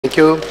Thank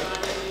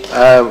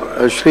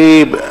you.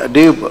 Shri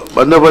D.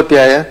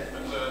 Bandyopadhyaya.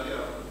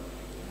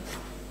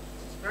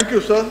 Thank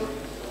you, sir.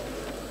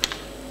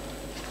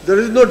 There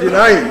is no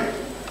denying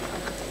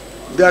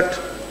that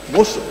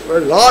a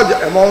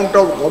large amount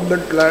of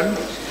government land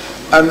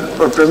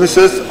and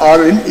premises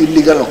are in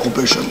illegal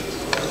occupation.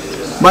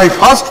 My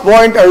first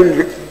point, I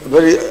will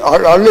very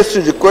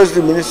earnestly request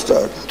the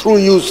minister, through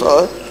you,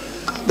 sir,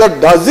 that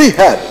does he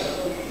have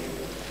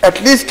at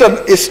least an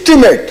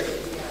estimate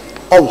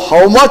of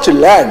how much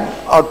land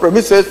or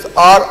premises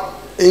are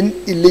in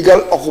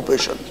illegal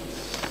occupation?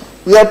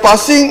 We are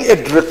passing a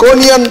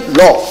draconian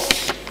law,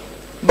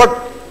 but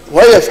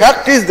while the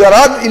fact is there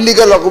are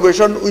illegal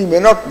occupation, we may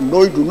not know,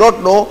 we do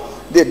not know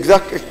the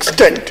exact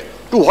extent,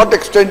 to what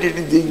extent it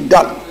is being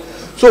done.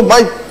 So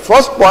my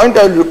first point,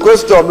 I will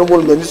request the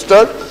Honourable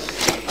Minister,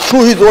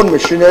 through his own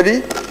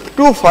machinery,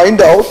 to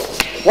find out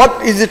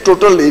what is the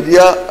total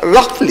area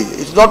roughly.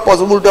 It's not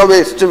possible to have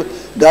a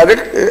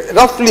direct,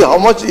 roughly how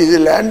much is the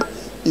land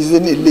is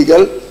in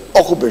illegal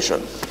occupation.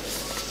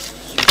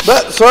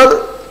 But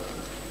sir,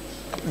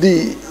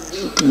 it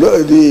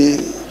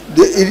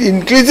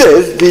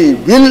increases, the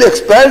bill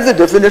expands the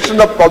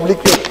definition of public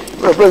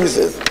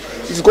premises.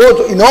 It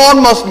goes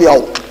enormously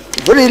out.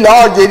 Very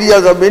large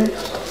areas have been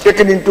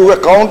taken into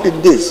account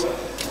in this.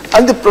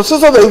 And the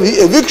process of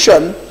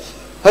eviction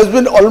has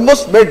been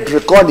almost made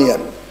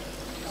draconian.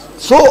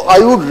 So I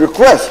would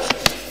request,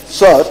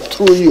 sir,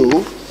 through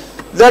you,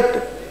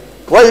 that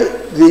while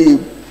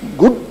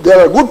there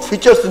are good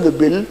features in the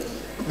bill,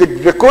 the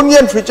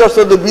draconian features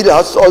of the bill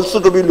has also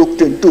to be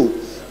looked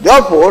into.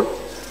 Therefore,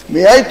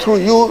 may I through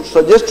you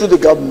suggest to the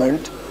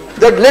government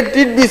that let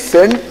it be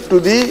sent to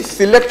the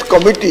select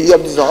committee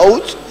of this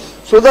house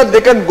so that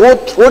they can go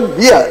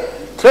threadbare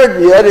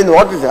in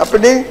what is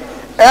happening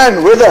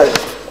and whether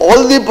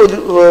all the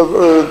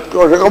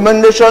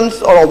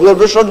recommendations or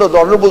observations of the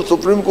Honorable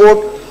Supreme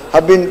Court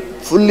have been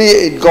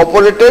fully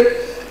incorporated,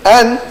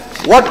 and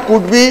what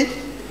could be,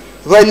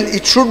 well,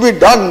 it should be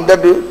done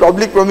that the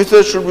public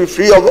premises should be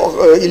free of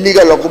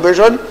illegal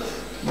occupation,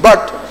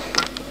 but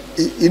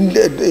in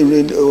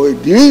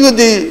dealing with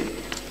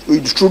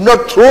we should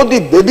not throw the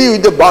baby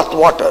with the bath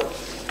water.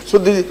 So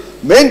the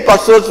main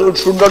persons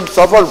should not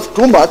suffer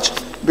too much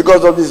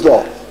because of this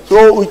law.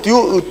 So with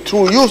you,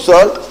 through you,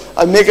 sir,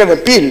 I make an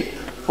appeal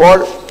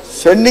for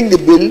sending the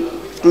bill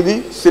to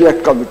the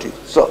select committee.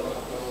 Sir.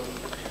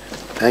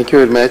 Thank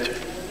you very much.